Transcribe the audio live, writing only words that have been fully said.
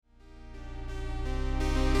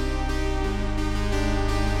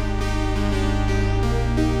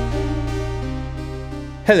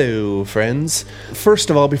Hello, friends.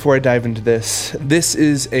 First of all, before I dive into this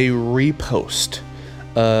is a repost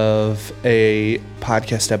of a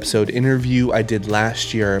podcast episode interview I did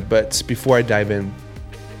last year. But before I dive in,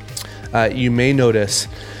 you may notice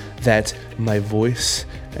that my voice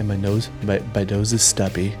and my nose is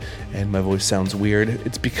stubby and my voice sounds weird.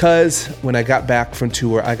 It's because when I got back from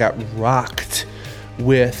tour, I got rocked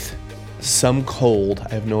with some cold.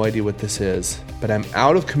 I have no idea what this is, but I'm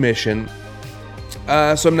out of commission.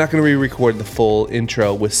 So I'm not going to re-record the full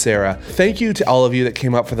intro with Sarah. Thank you to all of you that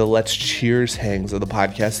came out for the Let's Cheers hangs of the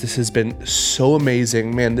podcast. This has been so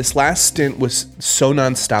amazing. Man, this last stint was so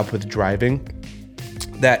nonstop with driving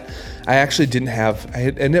that I actually I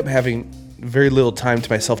ended up having very little time to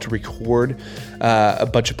myself to record a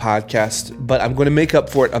bunch of podcasts, but I'm going to make up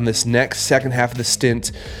for it on this next second half of the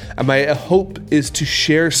stint. My hope is to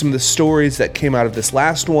share some of the stories that came out of this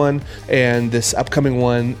last one and this upcoming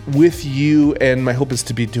one with you, and my hope is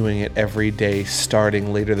to be doing it every day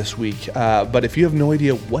starting later this week. But if you have no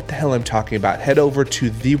idea what the hell I'm talking about, head over to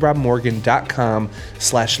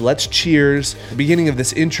therobmorgan.com/Let's Cheers. The beginning of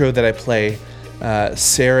this intro that I play,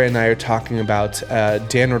 Sarah and I are talking about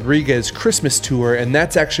Dan Rodriguez Christmas tour, and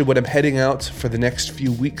that's actually what I'm heading out for the next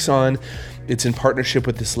few weeks on. It's in partnership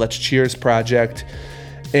with this Let's Cheers project,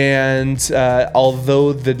 and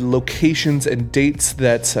although the locations and dates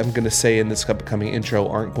that I'm going to say in this upcoming intro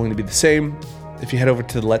aren't going to be the same, if you head over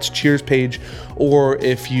to the Let's Cheers page, or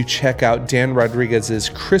if you check out Dan Rodriguez's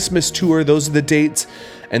Christmas tour, those are the dates,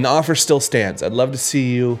 and the offer still stands. I'd love to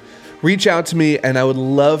see you. Reach out to me, and I would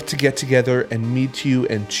love to get together and meet you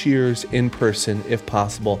and cheers in person if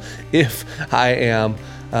possible. If I'm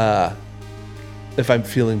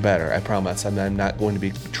feeling better, I promise. I'm not going to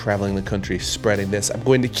be traveling the country spreading this. I'm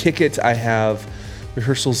going to kick it. I have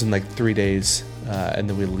rehearsals in like 3 days, and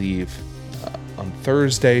then we leave on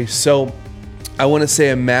Thursday. So I want to say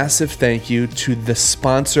a massive thank you to the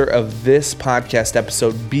sponsor of this podcast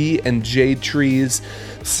episode, B&J Trees.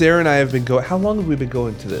 Sarah and I have been going. How long have we been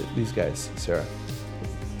going to these guys, Sarah?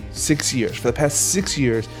 6 years. For the past 6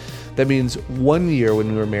 years, that means 1 year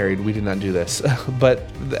when we were married, we did not do this. But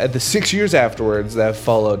the 6 years afterwards that have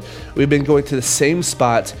followed, we've been going to the same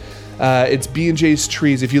spot. It's B&J's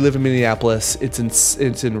Trees. If you live in Minneapolis, it's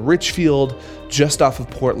in Richfield, just off of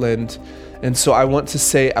Portland. And so I want to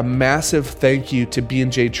say a massive thank you to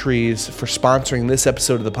B&J Trees for sponsoring this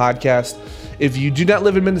episode of the podcast. If you do not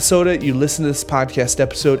live in Minnesota, you listen to this podcast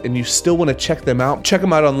episode and you still want to check them out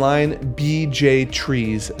online,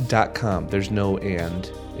 bjtrees.com. There's no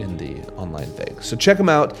and in the online thing. So check them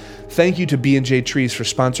out. Thank you to B&J Trees for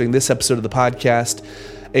sponsoring this episode of the podcast.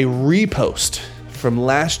 A repost from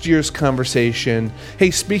last year's conversation. Hey,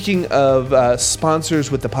 speaking of sponsors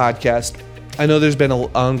with the podcast, I know there's been an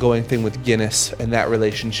ongoing thing with Guinness and that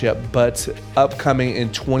relationship, but upcoming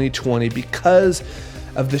in 2020, because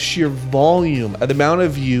of the sheer volume, the amount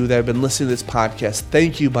of you that have been listening to this podcast,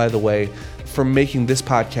 thank you, by the way, for making this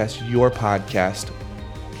podcast your podcast.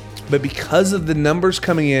 But because of the numbers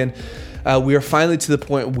coming in, we are finally to the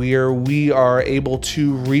point where we are able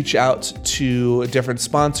to reach out to different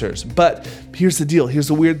sponsors. But here's the deal. Here's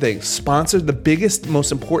the weird thing. Sponsors, the biggest,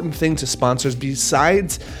 most important thing to sponsors,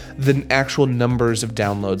 besides the actual numbers of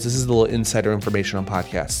downloads, this is a little insider information on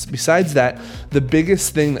podcasts. Besides that, the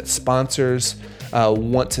biggest thing that sponsors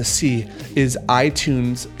want to see is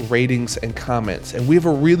iTunes ratings and comments. And we have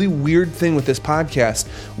a really weird thing with this podcast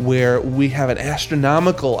where we have an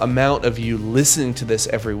astronomical amount of you listening to this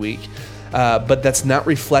every week, but that's not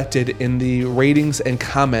reflected in the ratings and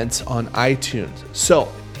comments on iTunes.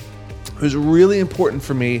 So it was really important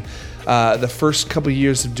for me the first couple of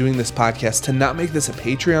years of doing this podcast to not make this a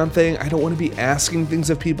Patreon thing. I don't want to be asking things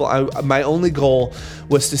of people. My only goal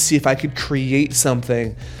was to see if I could create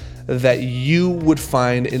something that you would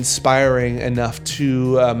find inspiring enough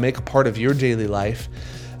to make a part of your daily life.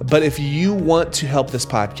 But if you want to help this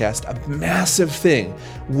podcast, a massive thing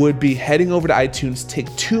would be heading over to iTunes,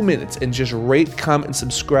 take 2 minutes, and just rate, comment, and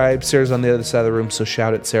subscribe. Sarah's on the other side of the room, so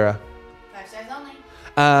shout it, Sarah. 5 stars only.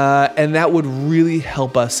 And that would really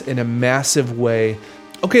help us in a massive way.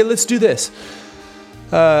 Okay, let's do this.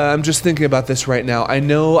 I'm just thinking about this right now. I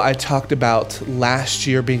know I talked about last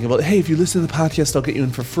year being able to, hey, if you listen to the podcast, I'll get you in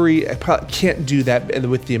for free. I probably can't do that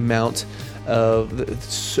with the amount of, the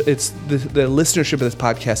listenership of this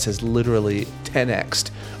podcast has literally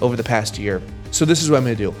 10x'd over the past year. So this is what I'm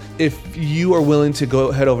going to do. If you are willing to go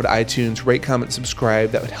head over to iTunes, rate, comment,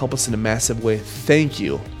 subscribe, that would help us in a massive way. Thank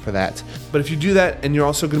you for that. But if you do that, and you're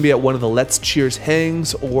also going to be at one of the Let's Cheers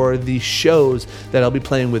hangs or the shows that I'll be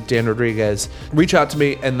playing with Dan Rodriguez, reach out to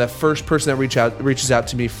me, and the first person that reaches out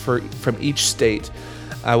to me from each state,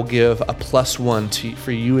 I will give a +1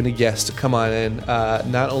 for you and a guest to come on and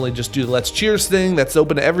not only just do the Let's Cheers thing that's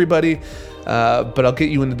open to everybody, but I'll get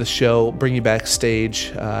you into the show, bring you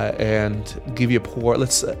backstage, and give you a pour.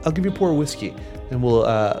 I'll give you a pour of whiskey, and we'll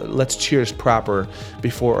Let's Cheers proper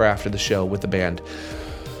before or after the show with the band.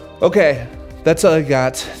 Okay, that's all I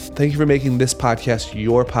got. Thank you for making this podcast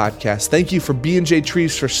your podcast. Thank you for B&J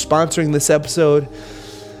Trees for sponsoring this episode.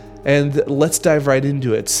 And let's dive right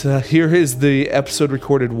into it. Here is the episode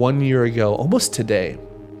recorded 1 year ago, almost today.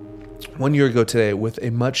 1 year ago today, with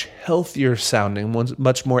a much healthier sounding,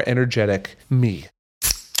 much more energetic me.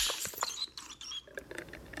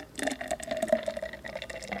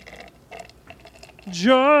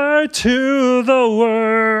 Joy to the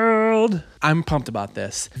world. I'm pumped about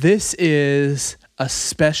this. This is a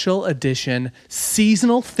special edition,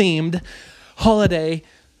 seasonal themed holiday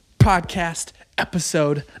podcast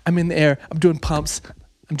episode. I'm in the air. I'm doing pumps.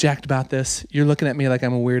 I'm jacked about this. You're looking at me like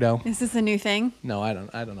I'm a weirdo. Is this a new thing? No, I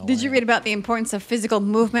don't know. Did you read about the importance of physical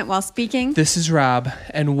movement while speaking? This is Rob,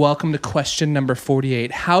 and welcome to question number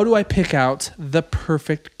 48. How do I pick out the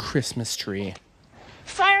perfect Christmas tree?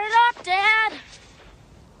 Fire it up, Dad!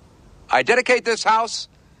 I dedicate this house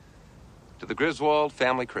to the Griswold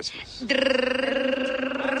family Christmas.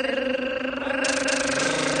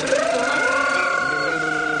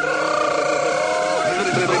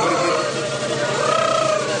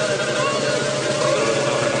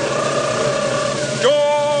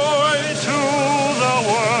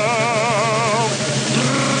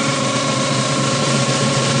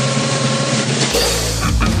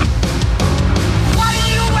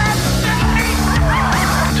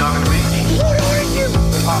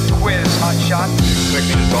 Shot. Expect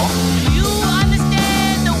me to talk? Do you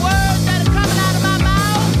understand the words that are coming out of my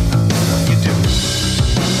mouth? What do you do?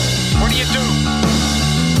 What do you do?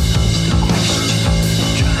 It's the question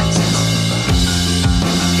that drives us.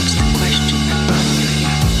 It's the question about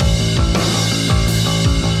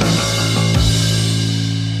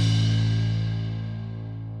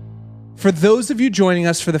For those of you joining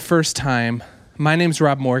us for the first time, my name's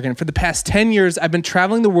Rob Morgan. For the past 10 years, I've been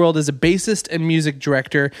traveling the world as a bassist and music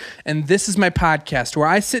director, and this is my podcast where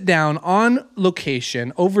I sit down on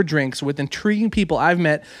location over drinks with intriguing people I've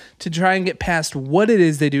met to try and get past what it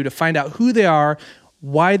is they do, to find out who they are,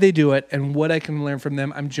 why they do it, and what I can learn from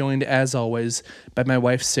them. I'm joined, as always, by my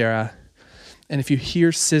wife, Sarah. And if you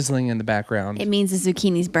hear sizzling in the background, It means the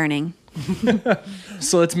zucchini's burning.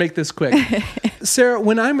 so let's make this quick. Sarah,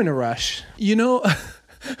 when I'm in a rush,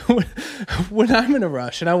 when I'm in a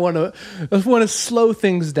rush and I want to slow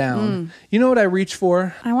things down, you know what I reach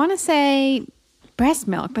for? I want to say breast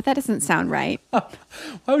milk, but that doesn't sound right.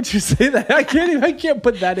 Why would you say that? I can't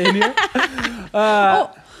put that in here.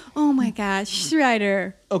 Oh my gosh,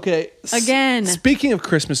 Strider. Okay. Again. Speaking of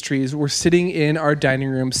Christmas trees, we're sitting in our dining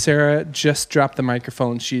room. Sarah just dropped the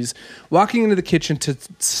microphone. She's walking into the kitchen to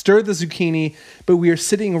stir the zucchini, but we are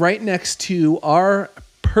sitting right next to our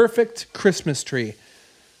perfect Christmas tree.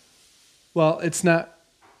 Well, it's not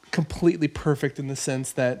completely perfect in the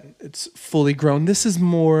sense that it's fully grown. This is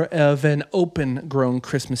more of an open grown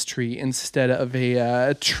Christmas tree instead of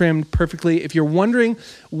a trimmed perfectly. If you're wondering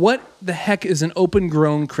what the heck is an open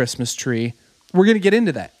grown Christmas tree, we're going to get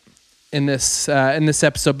into that in this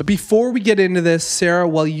episode. But before we get into this, Sarah,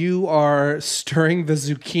 while you are stirring the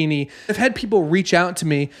zucchini, I've had people reach out to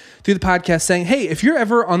me through the podcast saying, hey, if you're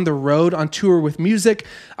ever on the road on tour with music,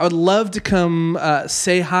 I would love to come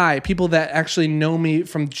say hi. People that actually know me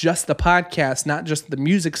from just the podcast, not just the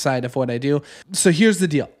music side of what I do. So here's the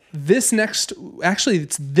deal.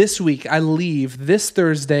 It's this week. I leave this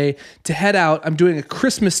Thursday to head out. I'm doing a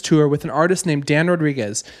Christmas tour with an artist named Dan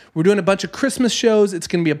Rodriguez. We're doing a bunch of Christmas shows. It's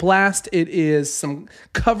going to be a blast. It is some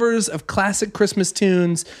covers of classic Christmas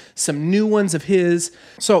tunes, some new ones of his.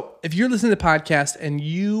 So if you're listening to the podcast and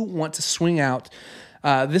you want to swing out,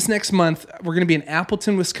 this next month, we're going to be in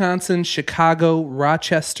Appleton, Wisconsin, Chicago,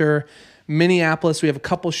 Rochester, Minneapolis. We have a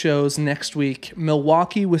couple shows next week.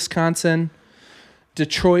 Milwaukee, Wisconsin,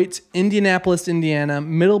 Detroit, Indianapolis, Indiana,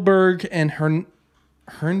 Middleburg, and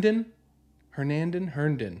Herndon.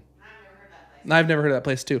 I've never heard of that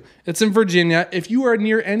place too. It's in Virginia. If you are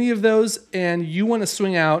near any of those and you want to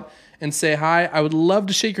swing out and say hi, I would love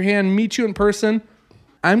to shake your hand, meet you in person.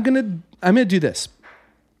 I'm gonna do this.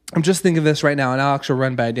 I'm just thinking of this right now, and I'll actually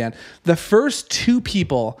run by Dan. The first 2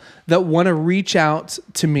 people that want to reach out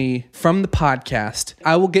to me from the podcast,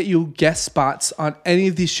 I will get you guest spots on any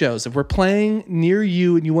of these shows. If we're playing near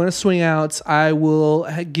you and you want to swing out, I will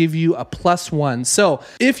give you a +1. So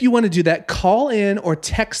if you want to do that, call in or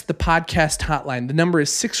text the podcast hotline. The number is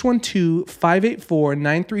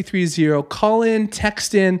 612-584-9330. Call in,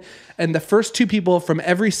 text in, and the first 2 people from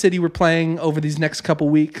every city we're playing over these next couple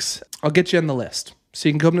weeks, I'll get you on the list. So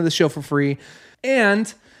you can come to the show for free.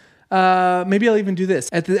 And maybe I'll even do this.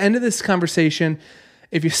 At the end of this conversation,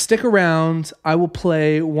 if you stick around, I will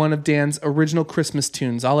play one of Dan's original Christmas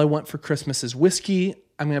tunes. All I Want for Christmas is Whiskey.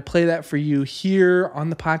 I'm going to play that for you here on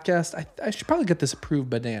the podcast. I should probably get this approved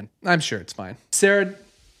by Dan. I'm sure it's fine. Sarah,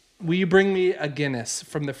 will you bring me a Guinness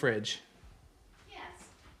from the fridge? Yes.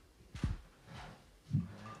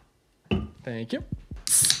 Thank you.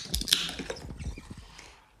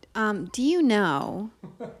 Do you know?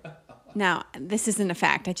 Now, this isn't a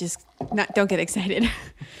fact. Don't get excited.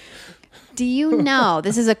 Do you know?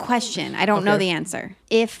 This is a question. I don't know the answer.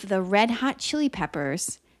 If the Red Hot Chili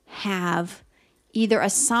Peppers have either a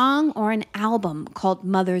song or an album called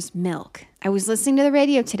Mother's Milk. I was listening to the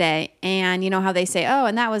radio today, and you know how they say, "Oh,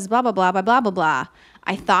 and that was blah blah blah blah blah blah blah."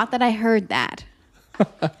 I thought that I heard that,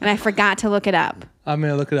 and I forgot to look it up. I'm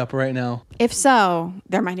going to look it up right now. If so,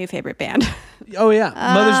 they're my new favorite band. Oh, yeah.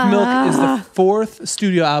 Mother's Milk is the 4th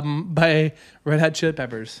studio album by Red Hot Chili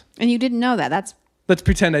Peppers. And you didn't know that. Let's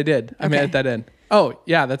pretend I did. I edit that in. Oh,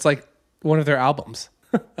 yeah. That's like one of their albums.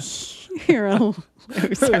 You're a loser.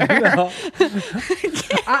 Oh,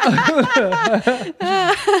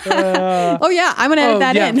 yeah. I'm going to edit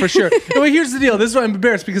that in. Yeah, for sure. No, wait, here's the deal. This is why I'm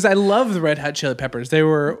embarrassed, because I love the Red Hot Chili Peppers. They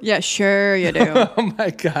were... Yeah, sure you do. Oh,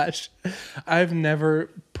 my gosh. I've never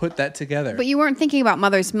put that together. But you weren't thinking about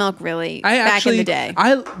Mother's Milk, really, back in the day.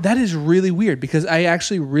 That is really weird, because I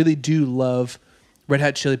actually really do love Red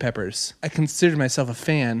Hot Chili Peppers. I consider myself a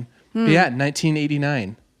fan. But yeah,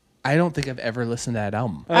 1989. I don't think I've ever listened to that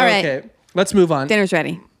album. All right. Okay, let's move on. Dinner's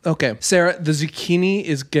ready. Okay, Sarah, the zucchini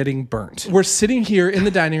is getting burnt. We're sitting here in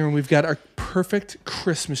the dining room. We've got our perfect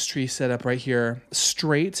Christmas tree set up right here,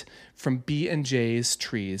 straight from B&J's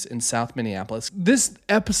Trees in South Minneapolis. This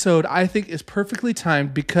episode, I think, is perfectly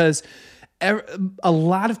timed because a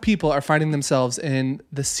lot of people are finding themselves in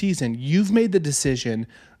the season. You've made the decision.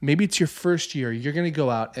 Maybe it's your first year. You're going to go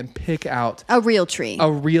out and pick out a real tree.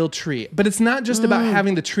 But it's not just about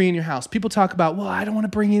having the tree in your house. People talk about, well, I don't want to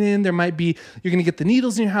bring it in. There might be, you're going to get the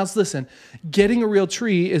needles in your house. Listen, getting a real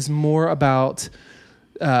tree is more about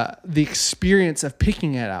the experience of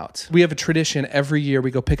picking it out. We have a tradition every year. We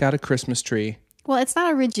go pick out a Christmas tree. Well, it's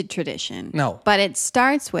not a rigid tradition. No. But it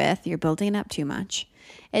starts with, you're building it up too much.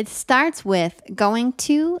 It starts with going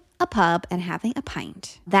to a pub and having a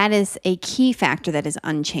pint. That is a key factor that is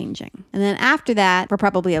unchanging. And then after that, we're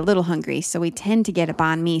probably a little hungry, so we tend to get a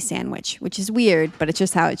banh mi sandwich, which is weird, but it's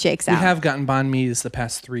just how it shakes out. We have gotten banh mi's the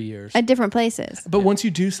past 3 years. At different places. But once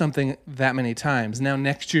you do something that many times, now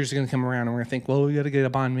next year's going to come around and we're going to think, well, we got to get a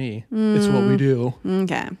banh mi. It's what we do.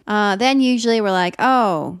 Okay. Then usually we're like,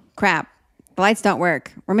 oh, crap. The lights don't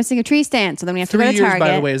work. We're missing a tree stand. So then we have to go to 3 years, Target.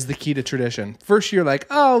 by the way, is the key to tradition. First year, like,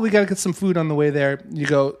 oh, we got to get some food on the way there. You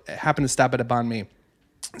go, happen to stop at a banh mi.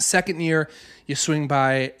 Second year, you swing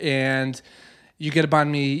by and you get a banh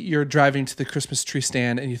mi. You're driving to the Christmas tree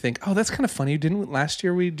stand and you think, oh, that's kind of funny. Didn't last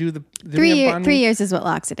year we do the 3 years is what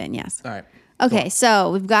locks it in, yes. All right. Okay,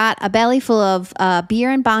 so we've got a belly full of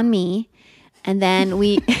beer and banh mi. And then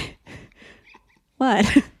we... What?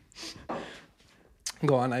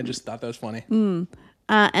 Go on. I just thought that was funny.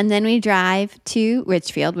 And then we drive to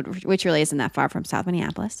Richfield, which really isn't that far from South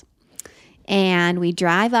Minneapolis. And we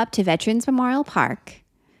drive up to Veterans Memorial Park,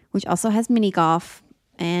 which also has mini golf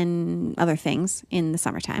and other things in the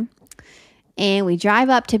summertime. And we drive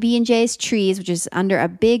up to B&J's Trees, which is under a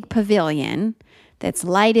big pavilion that's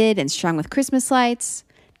lighted and strung with Christmas lights.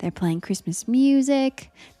 They're playing Christmas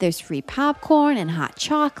music. There's free popcorn and hot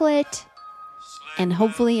chocolate. And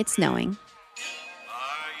hopefully it's snowing.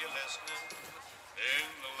 Are you listening? In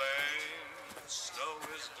the lane, snow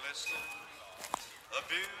is glistening. A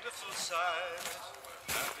beautiful sight.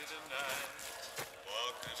 We're happy tonight.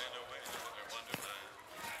 Walking in a winter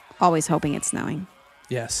wonderland. Always hoping it's snowing.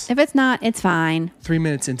 Yes. If it's not, it's fine. 3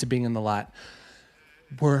 minutes into being in the lot,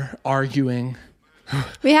 we're arguing.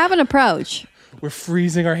 We have an approach. We're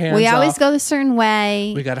freezing our hands We always off. go a certain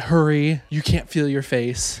way. We got to hurry. You can't feel your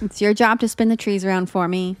face. It's your job to spin the trees around for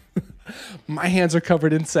me. My hands are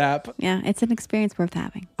covered in sap. Yeah, it's an experience worth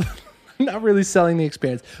having. not really selling the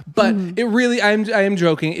experience, but it really, I am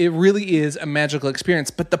joking. It really is a magical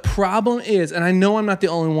experience. But the problem is, and I know I'm not the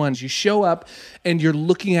only one, you show up and you're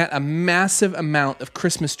looking at a massive amount of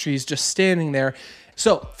Christmas trees just standing there.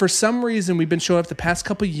 So for some reason, we've been showing up the past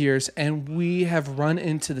couple of years and we have run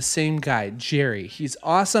into the same guy, Jerry. He's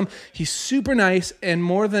awesome. He's super nice. And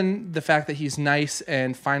more than the fact that he's nice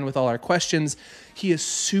and fine with all our questions, he is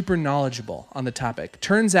super knowledgeable on the topic.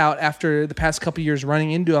 Turns out after the past couple of years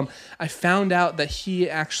running into him, I found out that he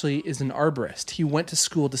actually is an arborist. He went to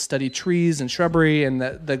school to study trees and shrubbery and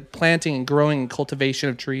the planting and growing and cultivation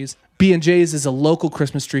of trees. B&J's is a local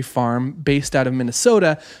Christmas tree farm based out of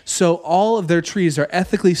Minnesota, so all of their trees are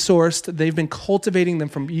ethically sourced. They've been cultivating them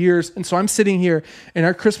for years, and so I'm sitting here, and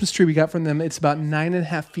our Christmas tree we got from them, it's about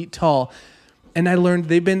 9.5 feet tall, and I learned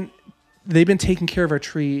they've been taking care of our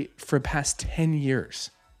tree for the past 10 years,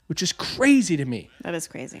 which is crazy to me. That is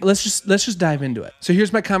crazy. Let's just dive into it. So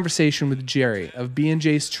here's my conversation with Jerry of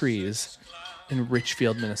B&J's Trees in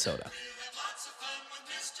Richfield, Minnesota.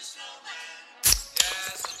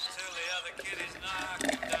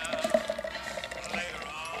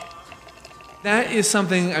 That is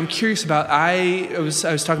something I'm curious about. I was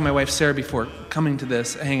talking to my wife Sarah before coming to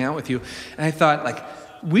this, hang out with you, and I thought, like,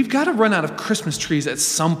 we've got to run out of Christmas trees at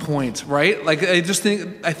some point, right? Like, I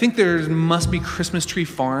think there must be Christmas tree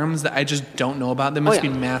farms that I just don't know about. They must be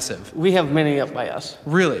massive. We have many up by us.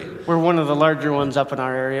 Really? We're one of the larger ones up in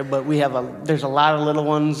our area, but there's a lot of little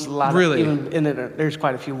ones. Really? There's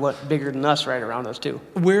quite a few bigger than us right around us too.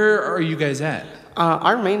 Where are you guys at?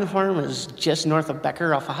 Our main farm is just north of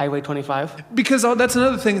Becker off of Highway 25. Because that's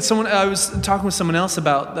another thing. I was talking with someone else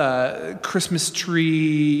about Christmas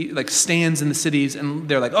tree like stands in the cities, and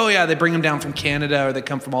they're like, "Oh yeah, they bring them down from Canada or they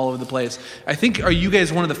come from all over the place." I think, are you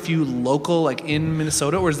guys one of the few local, like in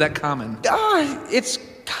Minnesota, or is that common? It's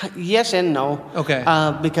yes and no. Okay.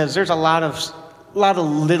 Because there's a lot of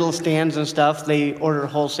little stands and stuff. They order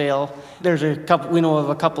wholesale. There's we know of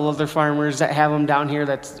a couple other farmers that have them down here.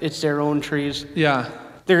 It's their own trees. Yeah.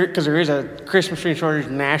 Because there is a Christmas tree shortage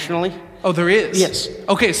nationally. Oh, there is? Yes.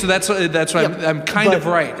 Okay, so that's why I'm kind of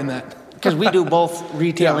right in that. Because we do both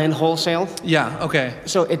retail and wholesale. Yeah, okay.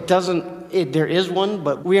 So there is one,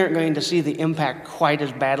 but we aren't going to see the impact quite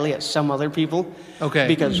as badly as some other people. Okay.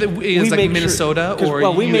 Because is like Minnesota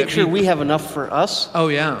we make sure we have enough for us. Oh,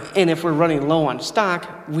 yeah. And if we're running low on stock,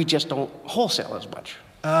 we just don't wholesale as much.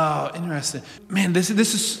 Oh, interesting. Man, this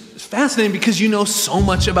is fascinating because you know so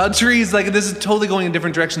much about trees. Like, this is totally going in a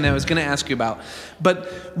different direction than I was going to ask you about.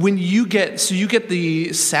 But when you get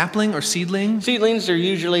the sapling or seedling? Seedlings are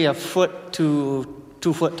usually a foot to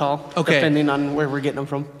 2 foot tall, depending on where we're getting them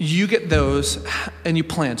from. You get those and you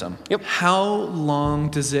plant them. Yep. How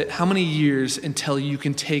many years until you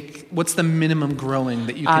can what's the minimum growing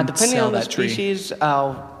that you can depending sell on the that tree? species,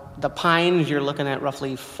 the pines, you're looking at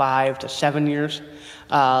roughly 5 to 7 years.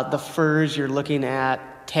 The firs, you're looking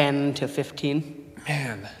at 10 to 15.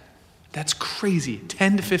 Man, that's crazy.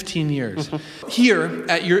 10 to 15 years. Here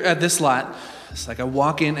at this lot, it's like I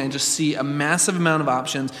walk in and just see a massive amount of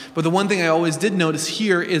options. But the one thing I always did notice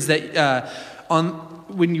here is that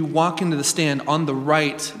when you walk into the stand on the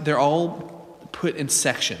right, they're all put in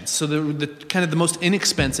sections. So the kind of the most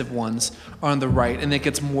inexpensive ones are on the right, and it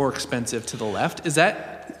gets more expensive to the left. Is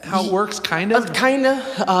that how it works? Kind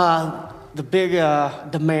of. The big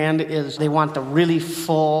demand is they want the really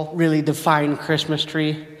full, really defined Christmas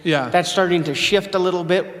tree. Yeah. That's starting to shift a little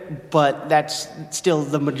bit, but that's still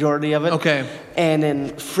the majority of it. Okay. And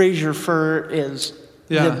then Fraser fir is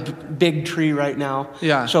the big tree right now.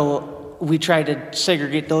 Yeah. So we try to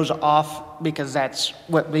segregate those off because that's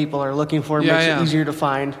what people are looking for. Makes it easier to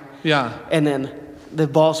find. Yeah. And then the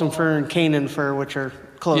balsam fir and Canaan fir, which are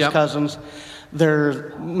close cousins,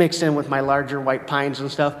 they're mixed in with my larger white pines and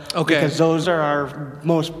stuff. Okay. Because those are our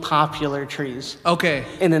most popular trees. Okay.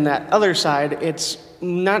 And then that other side, it's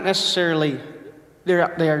not necessarily, they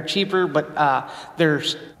are cheaper, but they're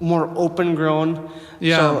more open grown.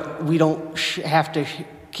 Yeah. So we don't have to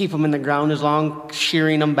keep them in the ground as long,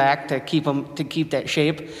 shearing them back to keep that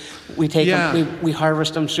shape. We take them, we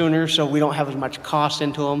harvest them sooner, so we don't have as much cost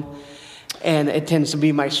into them. And it tends to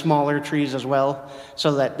be my smaller trees as well,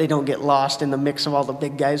 so that they don't get lost in the mix of all the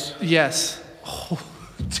big guys. Yes. Oh,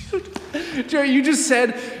 dude. Jerry, you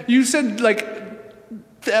said like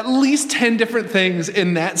at least 10 different things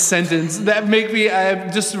in that sentence that make me, I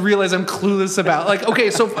just realize I'm clueless about. Like, okay,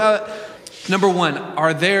 so number one,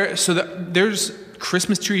 there's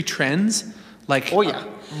Christmas tree trends? Like, oh yeah.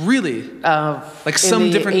 Really? Like some in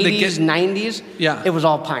the different 80s, 90s, yeah, it was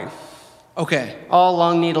all pine. Okay. All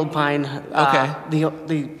long-needled pine. Okay.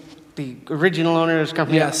 The the original owner of this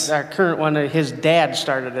company, Yes. our current one, his dad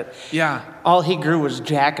started it. Yeah. All he grew was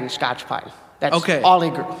Jack and Scotch pine. That's Okay. all he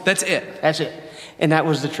grew. That's it. That's it. And that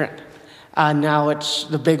was the trend. Now it's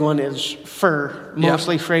the big one is fir,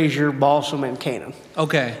 mostly Fraser, balsam, and Canaan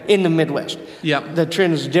Okay. in the Midwest. Yep. The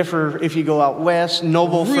trends differ if you go out west.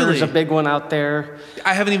 Noble fir is a Really? big one out there.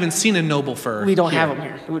 I haven't even seen a noble fir. We don't here. have them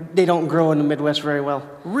here. They don't grow in the Midwest very well.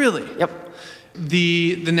 Really? Yep.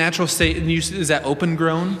 The natural state, and is that open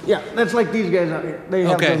grown? Yeah, that's like these guys out here. They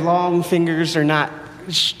have Okay. the long fingers. They're not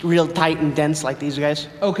real tight and dense like these guys.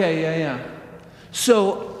 Okay, yeah.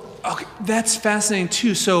 So, okay, that's fascinating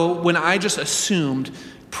too. So when I just assumed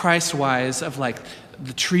price-wise of like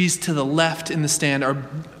the trees to the left in the stand are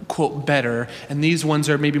quote better, and these ones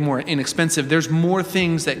are maybe more inexpensive. There's more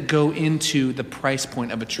things that go into the price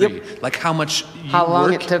point of a tree, Yep. like how much you How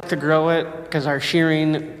long work. it took to grow it, because our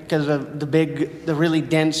shearing, because of the really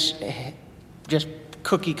dense, just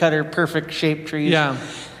cookie cutter, perfect shaped trees. Yeah.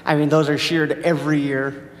 I mean, those are sheared every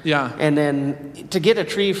year. Yeah. And then to get a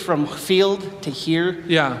tree from field to here,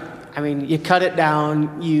 Yeah. I mean, you cut it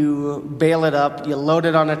down, you bale it up, you load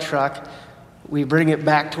it on a truck, we bring it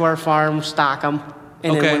back to our farm, stock them,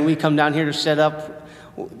 and Okay. then when we come down here to set up,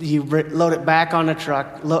 you load it back on a truck,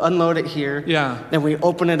 unload it here. Yeah. Then we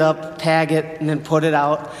open it up, tag it, and then put it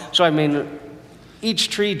out. So, I mean, each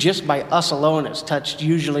tree just by us alone is touched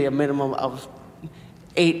usually a minimum of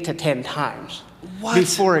 8 to 10 times What?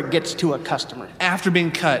 before it gets to a customer. After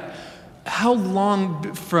being cut, how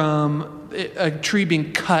long from a tree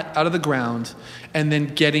being cut out of the ground and then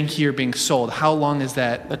getting here being sold? How long is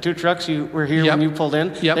that? The 2 trucks you were here Yep. when you pulled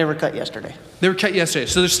in, Yep. they were cut yesterday. They were cut yesterday,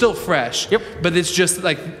 so they're still fresh. Yep. But it's just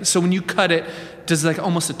like, so when you cut it, does like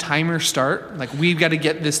almost a timer start? Like we've got to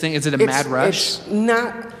get this thing. Is it a mad rush? It's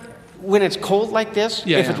not when it's cold like this.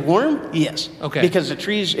 Yeah, if yeah. it's warm, yes. Okay. Because the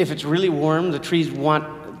trees, if it's really warm, the trees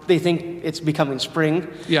they think it's becoming spring.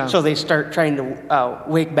 Yeah. So they start trying to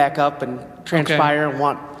wake back up and transpire and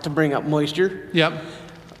want to bring up moisture. Yep.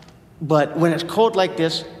 But when it's cold like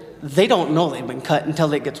this, they don't know they've been cut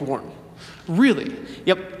until it gets warm. Really?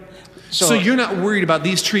 Yep. So you're not worried about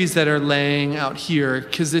these trees that are laying out here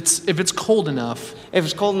because if it's cold enough. if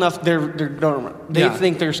it's cold enough, they're dormant. They Yeah.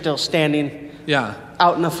 think they're still standing Yeah.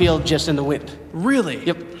 out in the field just in the wind. Really?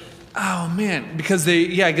 Yep. Oh man, because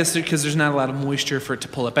I guess because there's not a lot of moisture for it to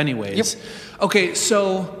pull up anyways. Yep. Okay,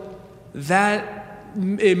 so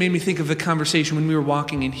it made me think of the conversation when we were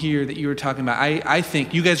walking in here that you were talking about. I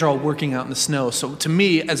think you guys are all working out in the snow. So to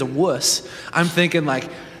me, as a wuss, I'm thinking like,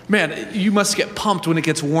 man, you must get pumped when it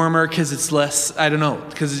gets warmer because it's less, I don't know,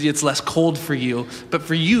 because it's less cold for you. But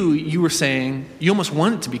for you, you were saying you almost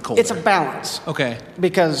want it to be colder. It's a balance. Okay.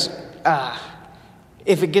 Because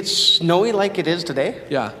if it gets snowy like it is today,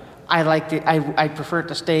 Yeah. I prefer it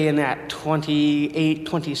to stay in that 28,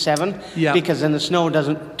 27. Yeah. Because then the snow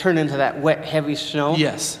doesn't turn into that wet, heavy snow.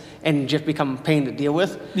 Yes. And just become a pain to deal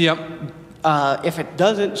with. Yep. If it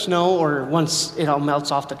doesn't snow, or once it all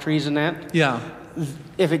melts off the trees and that, Yeah.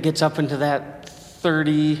 if it gets up into that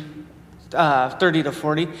 30 to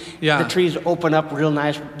 40, Yeah. the trees open up real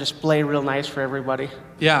nice, display real nice for everybody.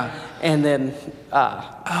 Yeah. And then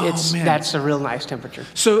man. that's a real nice temperature.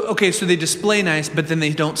 So, okay, so they display nice, but then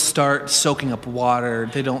they don't start soaking up water.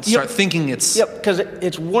 They don't start thinking it's... Yep, because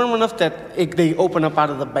it's warm enough that they open up out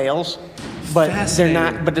of the bales, but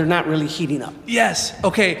Fascinating. they're not really heating up. Yes.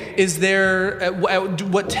 Okay, is there... at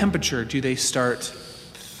what temperature do they start?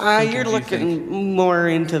 You're do you looking more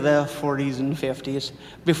into the 40s and 50s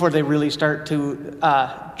before they really start to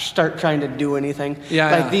start trying to do anything. Yeah,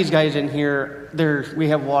 like yeah. these guys in here, we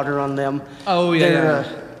have water on them. Oh, yeah,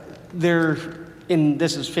 They're in.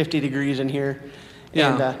 This is 50 degrees in here, Yeah.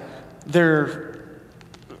 and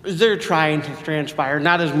they're trying to transpire.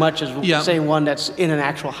 Not as much as Yeah. say one that's in an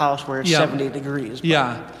actual house where it's Yeah. 70 degrees. but-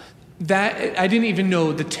 Yeah. That I didn't even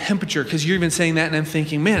know the temperature because you're even saying that, and I'm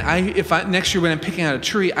thinking, man, if next year when I'm picking out a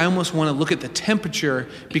tree, I almost want to look at the temperature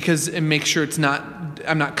because and make sure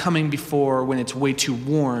I'm not coming before when it's way too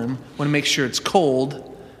warm. Want to make sure it's cold.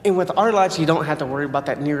 And with our lots, you don't have to worry about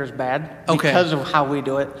that near as bad Okay. because of how we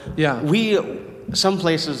do it. Yeah. Some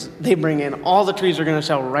places, they bring in all the trees are going to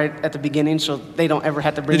sell right at the beginning, so they don't ever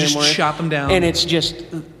have to bring They in just more. chop 'em down. And it's just,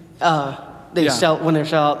 they Yeah. sell, when they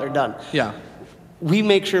sell out, they're done. Yeah. We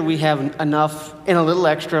make sure we have enough and a little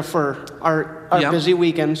extra for our Yep. busy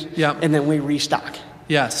weekends, Yep. and then we restock.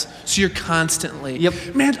 Yes. So you're constantly.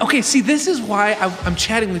 Yep. Man, okay, see, this is why I'm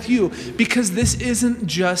chatting with you, because this isn't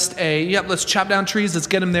just let's chop down trees, let's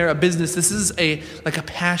get them there, a business. This is like a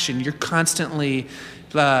passion. You're constantly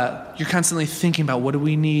thinking about what do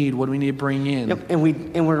we need to bring in. Yep,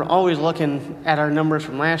 and we're always looking at our numbers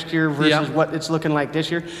from last year versus what it's looking like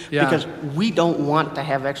this year, because we don't want to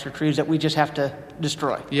have extra trees that we just have to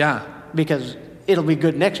destroy. Yeah. Because it'll be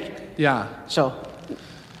good next year. Yeah. So,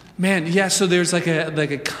 man, yeah. So there's like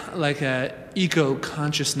a eco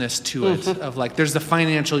consciousness to it of like there's the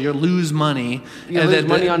financial. You lose money. You lose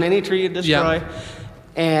money on any tree you destroy,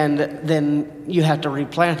 and then you have to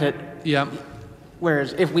replant it. Yeah.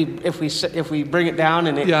 Whereas if we bring it down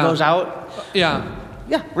and it goes out,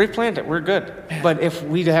 replant it. We're good. But if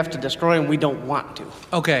we have to destroy them, we don't want to.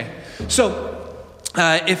 Okay. So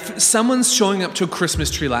if someone's showing up to a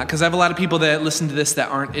Christmas tree lot, because I have a lot of people that listen to this that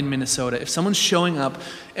aren't in Minnesota. If someone's showing up,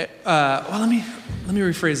 let me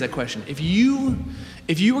rephrase that question. If you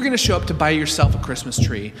were going to show up to buy yourself a Christmas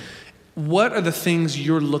tree, what are the things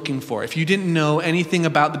you're looking for? If you didn't know anything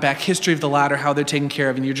about the back history of the lot or how they're taken care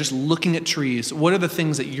of, and you're just looking at trees, what are the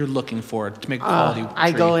things that you're looking for to make a quality tree?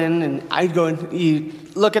 I go in and you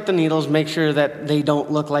look at the needles, make sure that they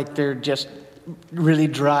don't look like they're just really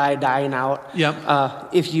dry, dying out. Yep.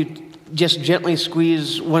 If you just gently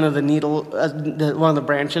squeeze one of the one of the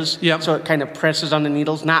branches, so it kind of presses on the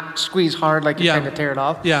needles, not squeeze hard like you're trying to tear it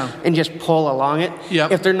off, and just pull along it.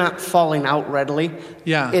 Yep. If they're not falling out readily,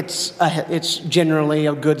 it's generally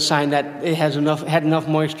a good sign that it has had enough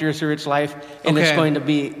moisture through its life, and it's going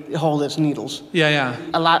to hold its needles. Yeah.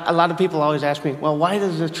 A lot of people always ask me, well, why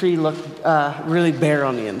does the tree look really bare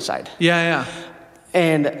on the inside? Yeah.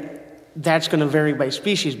 And that's going to vary by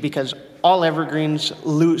species, because all evergreens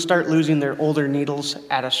start losing their older needles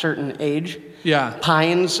at a certain age. Yeah.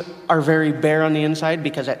 Pines are very bare on the inside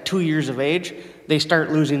because at 2 years of age, they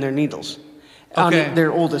start losing their needles. Okay. On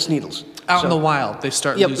their oldest needles. Out in the wild, they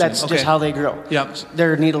start losing. Yep, that's just how they grow. Yep.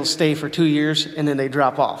 Their needles stay for 2 years and then they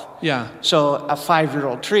drop off. Yeah. So a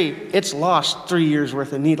 5-year-old tree, it's lost 3 years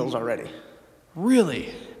worth of needles already.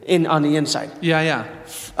 Really? On the inside. Yeah.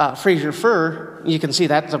 Fraser fir, you can see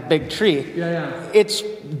that's a big tree. Yeah. It's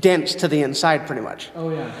dense to the inside pretty much. Oh,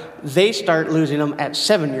 yeah. They start losing them at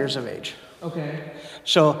 7 years of age. Okay.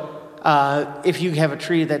 So if you have a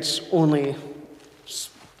tree that's only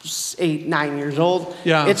 8, 9 years old,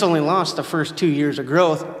 it's only lost the first 2 years of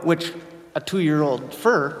growth, which a 2-year-old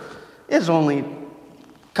fir is only a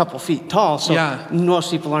couple feet tall. So most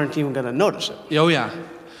people aren't even going to notice it. Oh, yeah.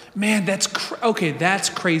 Man, that's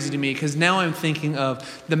crazy to me, because now I'm thinking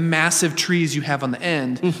of the massive trees you have on the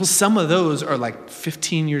end. Some of those are like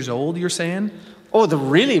 15 years old, you're saying? Oh, the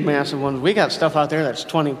really massive ones. We got stuff out there that's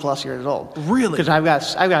 20 plus years old. Really? Because I've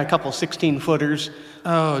got a couple 16-footers.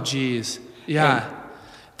 Oh, geez. Yeah.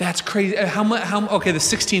 That's crazy. How much? Okay, the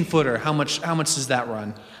 16-footer. How much does that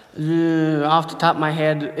run? Off the top of my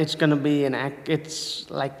head, it's going to be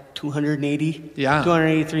it's like 280. Yeah.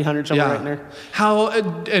 280, 300, somewhere right in there.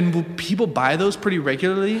 And will people buy those pretty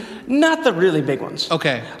regularly? Not the really big ones.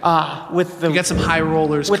 Okay. You got some high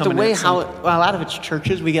rollers with coming the way in. a lot of it's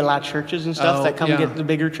churches. We get a lot of churches and stuff that come get the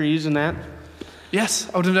bigger trees and that. Yes,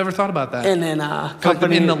 I would have never thought about that. And then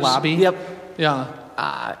companies in the lobby. Yep.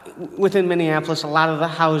 Yeah. Within Minneapolis, a lot of the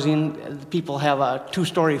housing, people have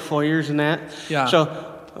 2-story foyers and that. Yeah. So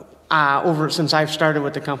since I've started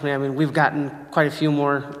with the company, I mean, we've gotten quite a few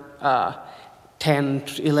more 10,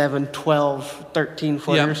 11, 12, 13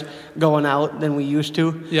 footers going out than we used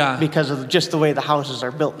to. Yeah. Because of just the way the houses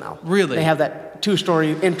are built now. Really? They have that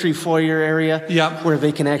 2-story entry foyer area where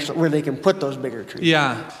they can put those bigger trees.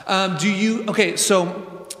 Yeah.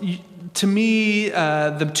 To me,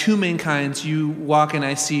 the two main kinds, you walk and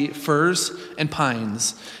I see firs and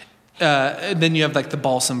pines. And then you have like the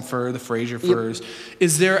balsam fir, the Fraser firs.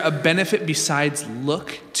 Is there a benefit besides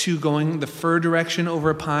look to going the fir direction over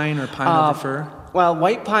a pine or pine over fir? Well,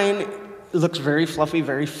 white pine looks very fluffy,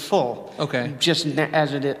 very full. Okay. Just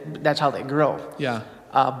as it is, that's how they grow. Yeah.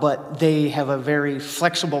 But they have a very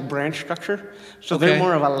flexible branch structure. So they're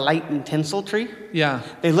more of a light and tinsel tree. Yeah.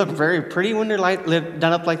 They look very pretty when they're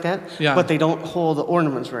done up like that. Yeah. But they don't hold the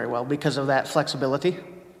ornaments very well because of that flexibility.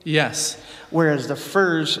 Yes. Whereas the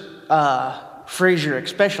firs, Fraser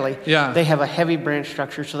especially, they have a heavy branch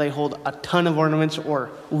structure, so they hold a ton of ornaments or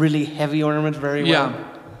really heavy ornaments very well.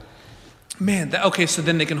 Man, so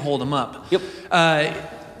then they can hold them up. Yep.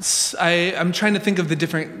 I'm trying to think of the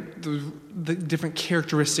different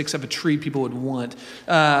characteristics of a tree people would want.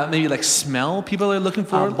 Maybe like smell people are looking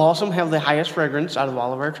for? Balsam have the highest fragrance out of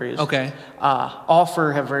all of our trees. Okay. All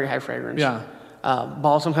fir have very high fragrance. Yeah.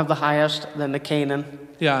 Balsam have the highest, then the Canaan,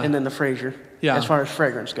 and then the Fraser. Yeah. as far as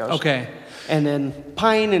fragrance goes. Okay. And then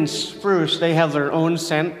pine and spruce, they have their own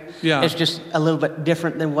scent. Yeah. It's just a little bit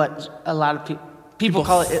different than what a lot of people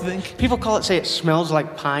call it. think? People call it, say it smells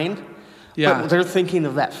like pine. Yeah. But they're thinking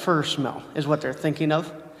of that fir smell is what they're thinking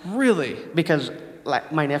of. Really? Because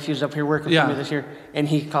like my nephew's up here working Yeah. for me this year, and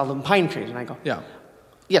he called them pine trees. And I go, Yeah.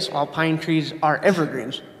 yes, all pine trees are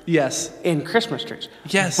evergreens Yes. in Christmas trees.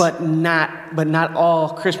 Yes. But not all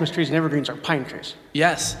Christmas trees and evergreens are pine trees.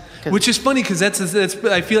 Yes. 'Cause- Which is funny because that's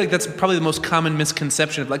I feel like that's probably the most common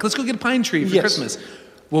misconception of like, let's go get a pine tree for Yes. Christmas.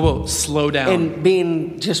 Whoa, slow down. And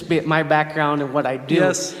being my background and what I do,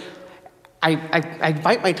 Yes. I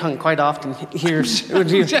bite my tongue quite often here.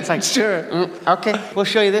 It's like, Sure. Okay, we'll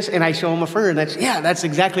show you this. And I show them a fir, and that's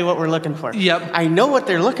exactly what we're looking for. Yep. I know what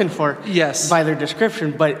they're looking for Yes. by their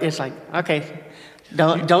description, but it's like, okay,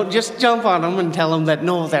 don't just jump on them and tell them that,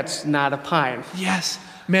 no, that's not a pine. Yes.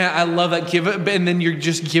 Man, I love that. And then you're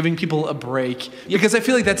just giving people a break. Because I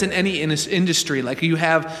feel like that's in any industry. Like you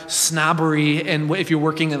have snobbery, and if you're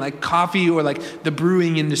working in like coffee or like the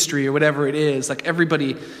brewing industry or whatever it is, like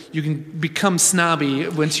everybody, you can become snobby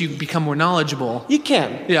once you become more knowledgeable. You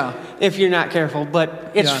can, Yeah. if you're not careful,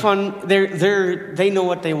 but it's Yeah. fun. They know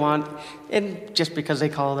what they want, and just because they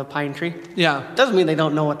call it a pine tree, Yeah. doesn't mean they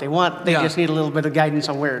don't know what they want. They Yeah. just need a little bit of guidance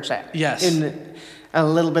on where it's at. Yes. And a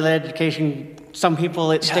little bit of education. Some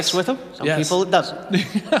people it sticks with them. Some Yes. people it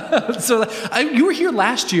doesn't. So you were here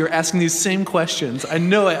last year asking these same questions. I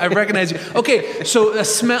know it. I recognize you. Okay, so the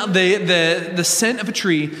smell, the scent of a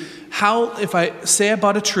tree. How if I say I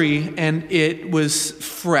bought a tree and it was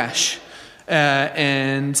fresh,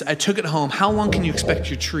 and I took it home, how long can you expect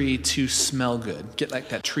your tree to smell good? Get like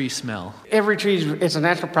that tree smell. Every tree, it's a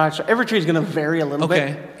natural product, so every tree is going to vary a little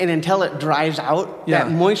Okay. bit. And until it dries out, Yeah.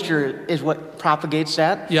 that moisture is what propagates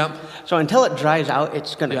that. Yep. So until it dries out,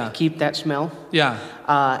 it's going to Yeah. keep that smell. Yeah.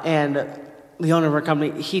 And the owner of our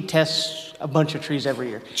company, he tests a bunch of trees every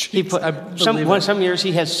year. He Jeez, I believe it. some years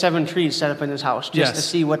he has 7 trees set up in his house just to Yes.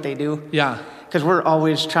 see what they do. Yeah. Because we're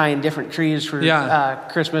always trying different trees for Yeah.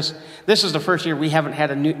 Christmas. This is the first year we haven't had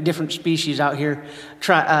a different species out here,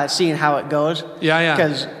 seeing how it goes. Yeah.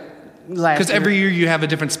 Because Every year you have a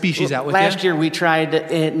different species out with you. last year we tried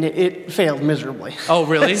it and it failed miserably. Oh,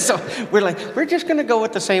 really? So we're just going to go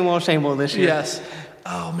with the same old this year. Yes.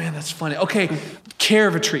 Oh man, that's funny. Okay, care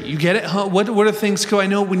of a tree. You get it? Huh? What are the things? So I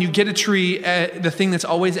know when you get a tree, the thing that's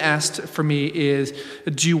always asked for me is,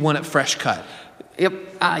 do you want it fresh cut? Yep.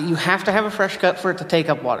 You have to have a fresh cut for it to take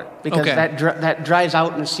up water because Okay. that dries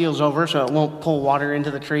out and seals over, so it won't pull water into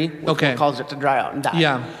the tree, which Okay. causes it to dry out and die.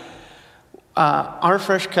 Yeah. Our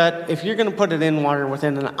fresh cut, if you're going to put it in water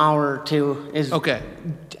within an hour or two, is Okay.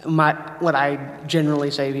 what I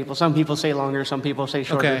generally say to people. Some people say longer, some people say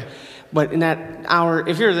shorter. Okay. But in that hour,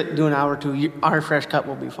 if you're doing an hour or two, our fresh cut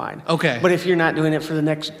will be fine. Okay. But if you're not doing it for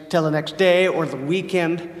till the next day or the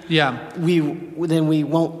weekend, Yeah. we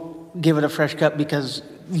won't give it a fresh cut because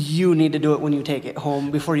you need to do it when you take it home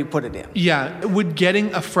before you put it in. Yeah. Would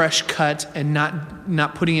getting a fresh cut and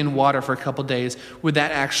not putting in water for a couple days, would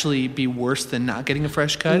that actually be worse than not getting a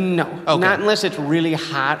fresh cut? No, Okay. not unless it's really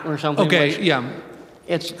hot or something. Okay. which Yeah.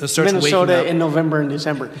 It's It starts waking Minnesota up. in November and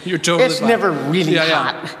December. You're totally It's fine. never really Yeah, yeah.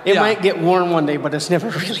 hot. It Yeah. might get warm one day, but it's never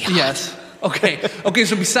really hot. Yes. Okay. Okay.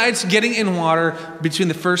 So besides getting in water between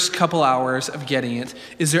the first couple hours of getting it,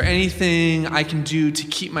 is there anything I can do to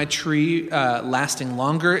keep my tree lasting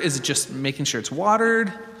longer? Is it just making sure it's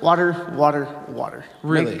watered? Water.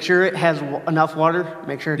 Really? Make sure it has enough water.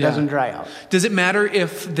 Make sure it Yeah. doesn't dry out. Does it matter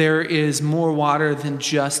if there is more water than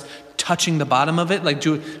just touching the bottom of it? Like,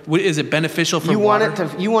 is it beneficial for You water?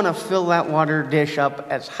 you want to fill that water dish up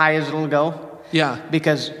as high as it'll go. Yeah.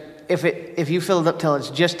 Because if you fill it up till it's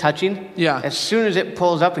just touching, Yeah. as soon as it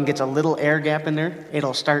pulls up and gets a little air gap in there,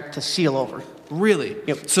 it'll start to seal over. Really?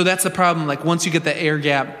 Yep. So that's the problem. Like once you get the air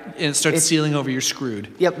gap and it starts sealing over, you're screwed.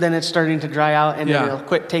 Yep. Then it's starting to dry out, and Yeah. then it'll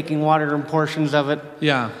quit taking water in portions of it.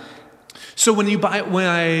 Yeah. So when you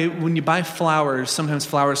buy flowers, sometimes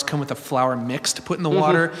flowers come with a flower mix to put in the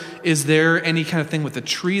water. Is there any kind of thing with a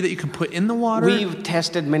tree that you can put in the water? We've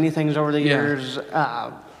tested many things over the Yeah. years.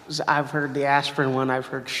 I've heard the aspirin one. I've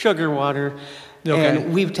heard sugar water. Okay.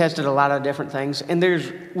 And we've tested a lot of different things. And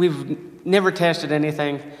we've never tested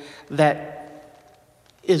anything that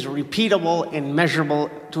is repeatable and measurable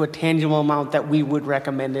to a tangible amount that we would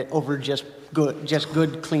recommend it over just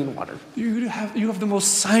good clean water. You have the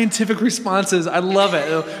most scientific responses. I love it.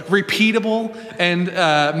 Repeatable and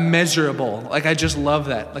measurable. Like, I just love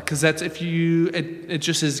that. Like, because that's it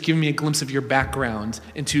just is giving me a glimpse of your background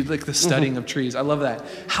into like the studying of trees. I love that.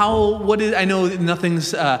 I know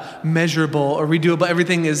nothing's measurable or redoable.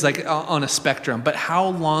 Everything is like on a spectrum. But how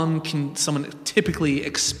long can someone typically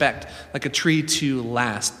expect like a tree to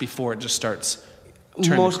last before it just starts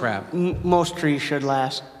turning to crap? Most trees should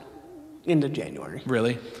last into January.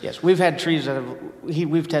 Really? Yes, we've had trees that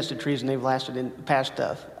we've tested trees and they've lasted in past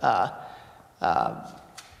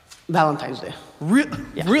Valentine's Day.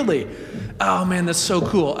 Yeah. Really? Oh man, that's so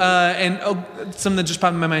cool. And something that just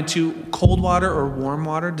popped in my mind too: cold water or warm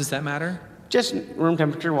water? Does that matter? Just room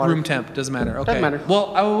temperature water. Room temp doesn't matter. Okay. Doesn't matter.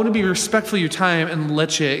 Well, I want to be respectful of your time and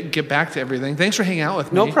let you get back to everything. Thanks for hanging out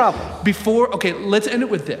with me. No problem. Let's end it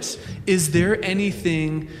with this. Is there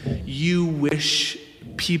anything you wish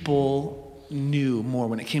people knew more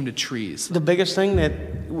when it came to trees? The biggest thing that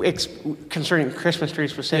concerning Christmas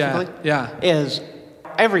trees specifically is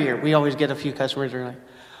every year we always get a few customers that are like,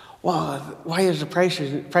 well, why is the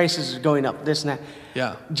prices going up, this and that?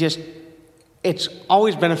 Yeah. It's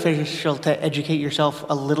always beneficial to educate yourself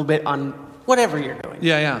a little bit on whatever you're doing.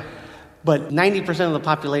 Yeah. But 90% of the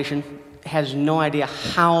population has no idea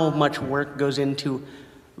how much work goes into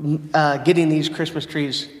getting these Christmas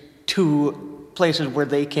trees to places where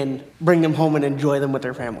they can bring them home and enjoy them with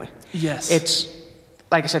their family. Yes. It's,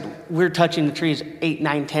 like I said, we're touching the trees 8,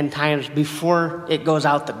 9, 10 times before it goes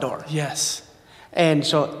out the door. Yes. And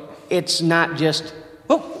so it's not just,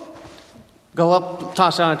 go up,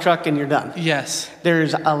 toss it on a truck, and you're done. Yes.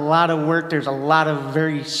 There's a lot of work. There's a lot of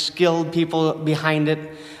very skilled people behind it.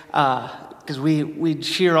 Because we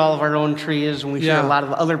shear all of our own trees, and we shear a lot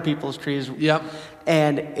of other people's trees. Yep.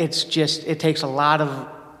 And it's just, it takes a lot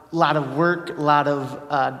of work, a lot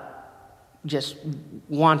of just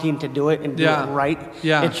wanting to do it and do it right.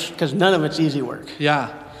 Yeah. It's because none of it's easy work.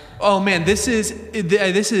 Yeah. Oh man, this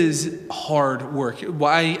is hard work.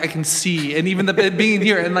 Why I can see, and even being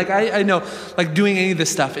here, and like I know, like doing any of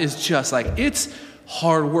this stuff is just like it's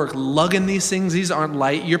hard work. Lugging these things, these aren't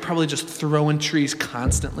light. You're probably just throwing trees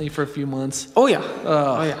constantly for a few months. Oh yeah.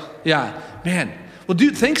 Yeah, man. Well,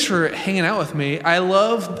 dude, thanks for hanging out with me. I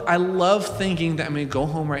love thinking that I'm gonna go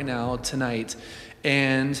home right now tonight,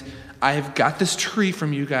 and I've got this tree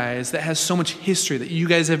from you guys that has so much history that you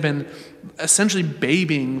guys have been essentially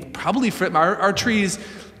babying. Probably for our tree's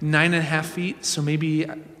 9.5 feet, so maybe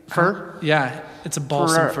fir. Yeah, it's a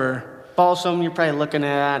balsam fir. Balsam, you're probably looking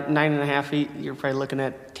at 9.5 feet. You're probably looking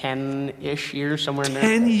at 10-ish years, somewhere in there.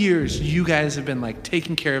 10 years, you guys have been like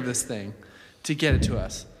taking care of this thing to get it to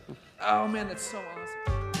us. Oh man, that's so awesome.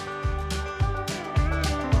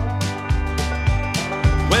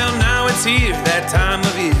 Well, now it's here, that time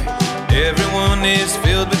of year. Everyone is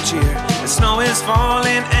filled with cheer. The snow is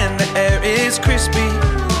falling and the air is crispy.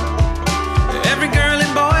 Every girl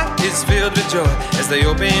and boy is filled with joy as they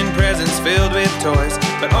open presents filled with toys.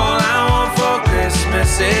 But all I want for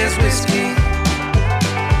Christmas is whiskey.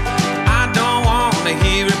 I don't want to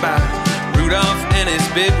hear about Rudolph and his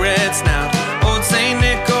big red snout, old Saint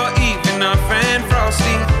Nick or even our friend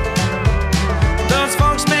Frosty. Those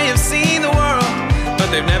folks may have seen the world,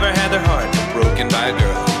 but they've never had their heart broken by a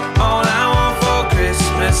girl. All I want for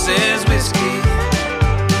Christmas is whiskey.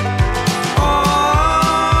 All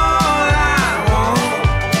I want,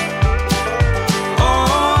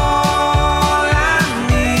 all I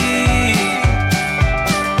need.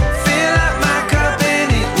 Fill up my cup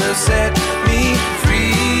and it will set me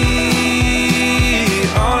free.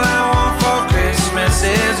 All I want for Christmas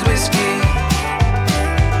is whiskey.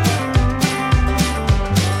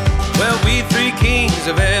 Well, we three kings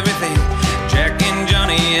of everything, Jack and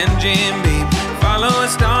Johnny and Jim Beam, follow a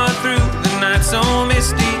star through the night so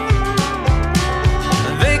misty.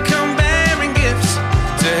 They come bearing gifts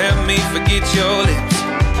to help me forget your lips.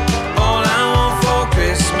 All I want for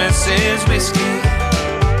Christmas is whiskey.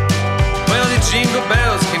 Well, the jingle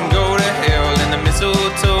bells can go to hell and the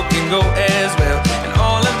mistletoe can go as well, and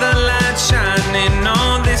all of the lights shining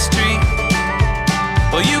on this tree.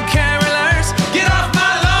 Well, you carolers, get off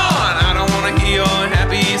my lawn. I don't want to hear your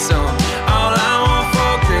happy song. All I want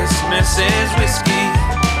for Christmas is whiskey.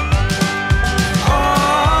 All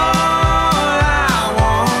I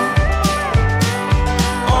want,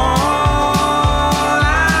 all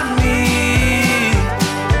I need.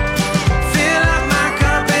 Fill up my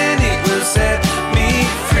cup and it will set me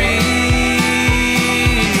free.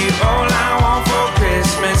 All I want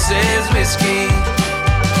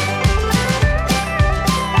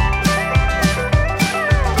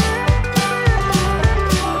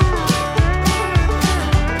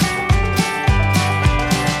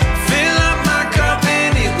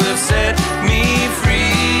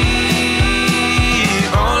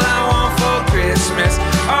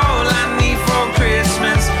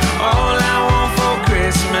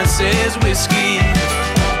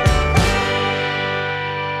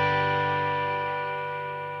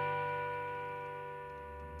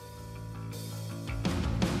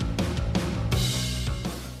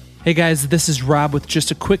Hey guys, this is Rob with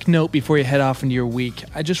just a quick note before you head off into your week.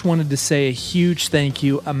 I just wanted to say a huge thank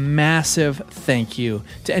you, a massive thank you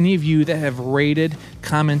to any of you that have rated,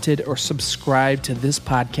 commented, or subscribed to this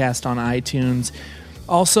podcast on iTunes.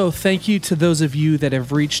 Also, thank you to those of you that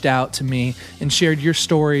have reached out to me and shared your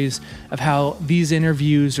stories of how these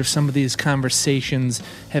interviews or some of these conversations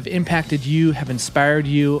have impacted you, have inspired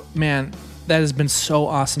you. Man, that has been so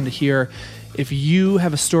awesome to hear. If you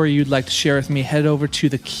have a story you'd like to share with me, head over to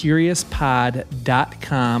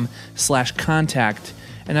thecuriouspod.com/contact,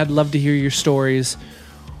 and I'd love to hear your stories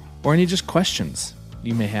or any just questions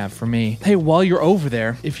you may have for me. Hey, while you're over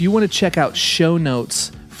there, if you want to check out show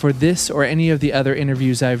notes for this or any of the other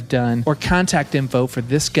interviews I've done, or contact info for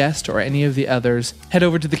this guest or any of the others, head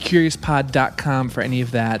over to thecuriouspod.com for any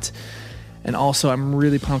of that. And also, I'm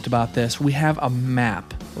really pumped about this. We have a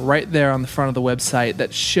map right there on the front of the website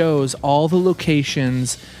that shows all the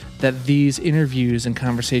locations that these interviews and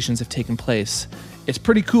conversations have taken place. It's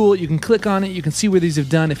pretty cool. You can click on it. You can see where these have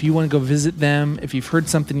done. If you want to go visit them, if you've heard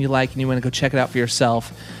something you like and you want to go check it out for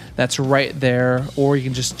yourself, that's right there. Or you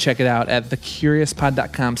can just check it out at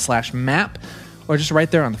thecuriouspod.com/map, or just right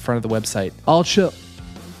there on the front of the website. I'll show.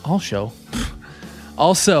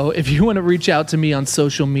 Also, if you want to reach out to me on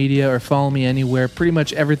social media or follow me anywhere, pretty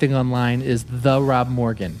much everything online is The Rob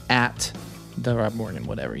Morgan, at The Rob Morgan,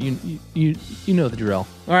 whatever. You know the drill.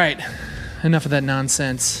 All right, enough of that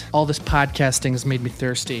nonsense. All this podcasting has made me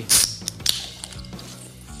thirsty.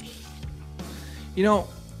 You know,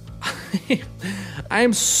 I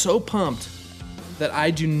am so pumped that I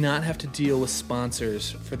do not have to deal with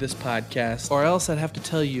sponsors for this podcast, or else I'd have to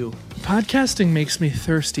tell you, podcasting makes me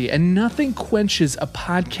thirsty, and nothing quenches a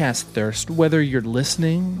podcast thirst, whether you're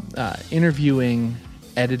listening, interviewing,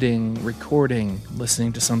 editing, recording,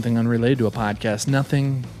 listening to something unrelated to a podcast.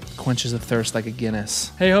 Nothing quenches a thirst like a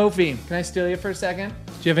Guinness. Hey, Hofi, can I steal you for a second?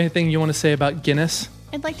 Do you have anything you want to say about Guinness?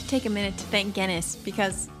 I'd like to take a minute to thank Guinness,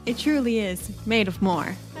 because it truly is made of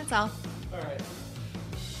more. That's all. All right.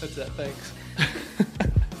 That's it. Thanks.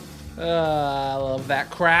 I love that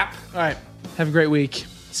crap. All right. Have a great week.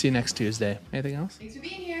 See you next Tuesday. Anything else? Thanks for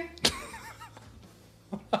being here.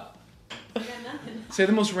 I got nothing. Say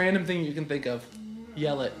the most random thing you can think of.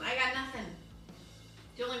 Yell it. I got nothing.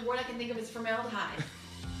 The only word I can think of is formaldehyde.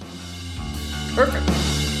 Perfect.